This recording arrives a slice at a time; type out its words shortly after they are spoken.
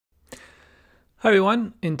Hi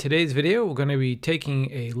everyone, in today's video we're going to be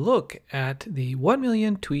taking a look at the 1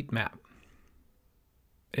 million tweet map.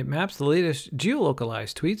 It maps the latest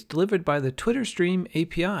geolocalized tweets delivered by the Twitter Stream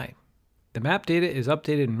API. The map data is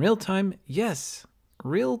updated in real time, yes,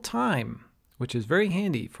 real time, which is very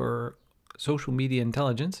handy for social media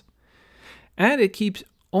intelligence. And it keeps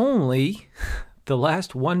only the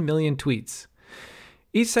last 1 million tweets.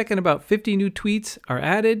 Each second about 50 new tweets are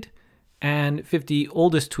added, and 50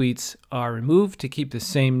 oldest tweets are removed to keep the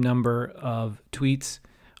same number of tweets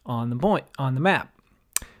on the map.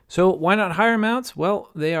 So why not higher amounts?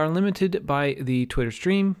 Well, they are limited by the Twitter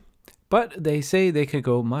stream, but they say they could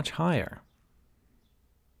go much higher.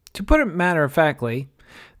 To put it matter-of-factly,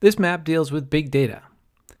 this map deals with big data.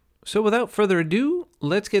 So without further ado,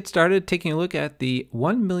 let's get started taking a look at the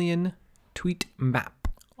 1 million tweet map.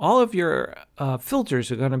 All of your filters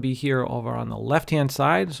are going to be here over on the left-hand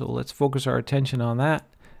side, so let's focus our attention on that.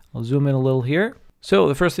 I'll zoom in a little here. So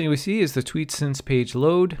the first thing we see is the tweet since page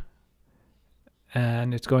load,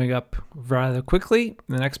 and it's going up rather quickly.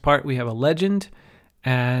 The next part, we have a legend,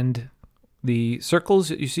 and the circles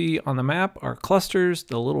that you see on the map are clusters.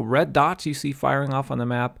 The little red dots you see firing off on the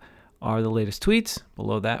map are the latest tweets.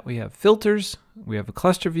 Below that, we have filters, we have a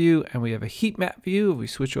cluster view, and we have a heat map view. If we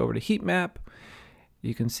switch over to heat map,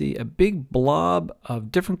 you can see a big blob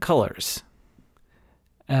of different colors.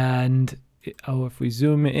 And if we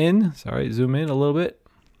zoom in, zoom in a little bit,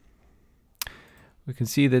 we can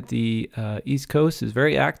see that the East Coast is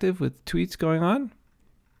very active with tweets going on.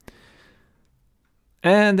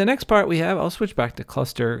 And the next part we have, I'll switch back to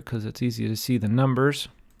cluster because it's easier to see the numbers.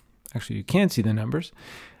 Actually, you can see the numbers.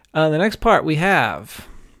 The next part we have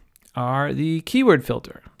are the keyword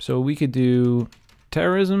filter. So we could do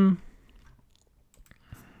terrorism,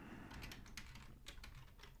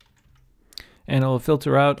 and it will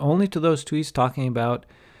filter out only to those tweets talking about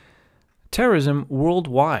terrorism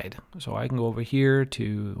worldwide. So I can go over here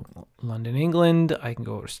to London, England. I can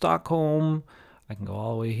go over to Stockholm. I can go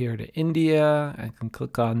all the way here to India. I can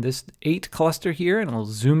click on this 8 cluster here, and it'll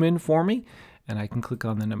zoom in for me. And I can click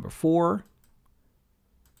on the number 4.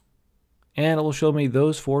 And it will show me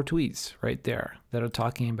those 4 tweets right there that are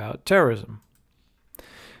talking about terrorism.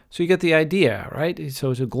 So you get the idea, right?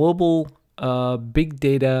 So it's a global big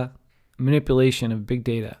data manipulation of big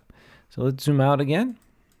data. So let's zoom out again.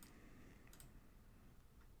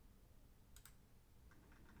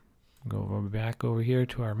 Go back over here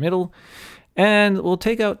to our middle, and we'll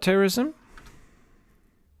take out terrorism.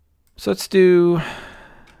 So let's do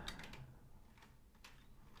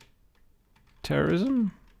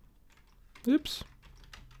terrorism. Oops.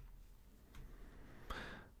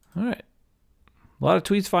 All right. A lot of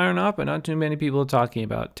tweets firing off, but not too many people talking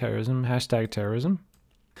about terrorism, hashtag terrorism.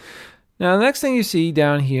 Now, the next thing you see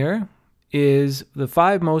down here is the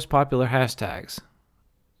 5 most popular hashtags.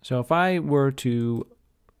 So if I were to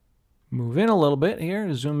move in a little bit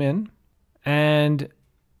here, zoom in, and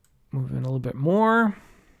move in a little bit more,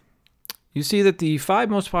 you see that the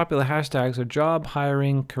 5 most popular hashtags are job,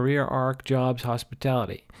 hiring, career arc, jobs,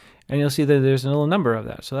 hospitality. And you'll see that there's a little number of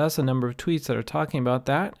that. So that's the number of tweets that are talking about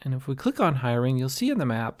that. And if we click on hiring, you'll see on the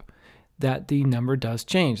map that the number does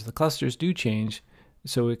change. The clusters do change.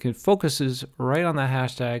 So it focuses right on that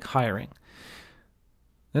hashtag hiring.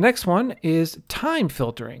 The next one is time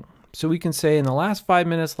filtering. So we can say in the last 5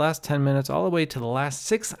 minutes, last 10 minutes, all the way to the last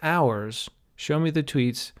 6 hours, show me the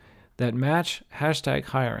tweets that match hashtag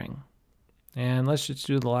hiring. And let's just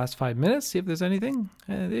do the last 5 minutes, see if there's anything.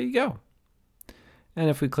 There you go. And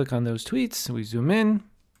if we click on those tweets, we zoom in,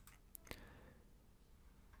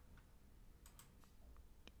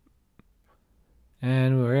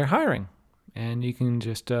 and we're hiring. And you can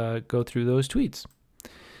just go through those tweets.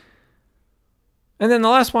 And then the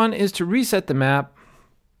last one is to reset the map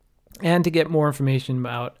and to get more information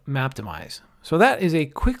about Maptimize. So that is a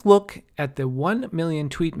quick look at the 1 million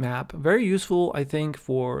tweet map. Very useful, I think,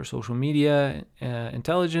 for social media,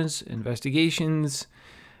 intelligence, investigations,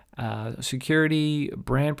 security,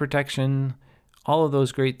 brand protection, all of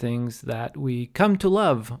those great things that we come to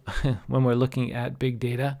love when we're looking at big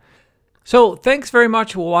data. So thanks very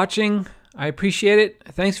much for watching. I appreciate it.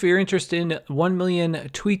 Thanks for your interest in 1 million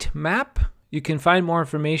tweet map. You can find more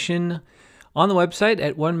information on the website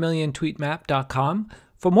at 1milliontweetmap.com.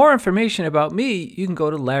 For more information about me, you can go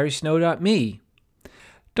to larrysnow.me.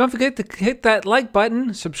 Don't forget to hit that like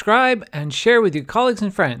button, subscribe, and share with your colleagues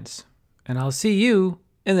and friends. And I'll see you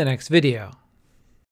in the next video.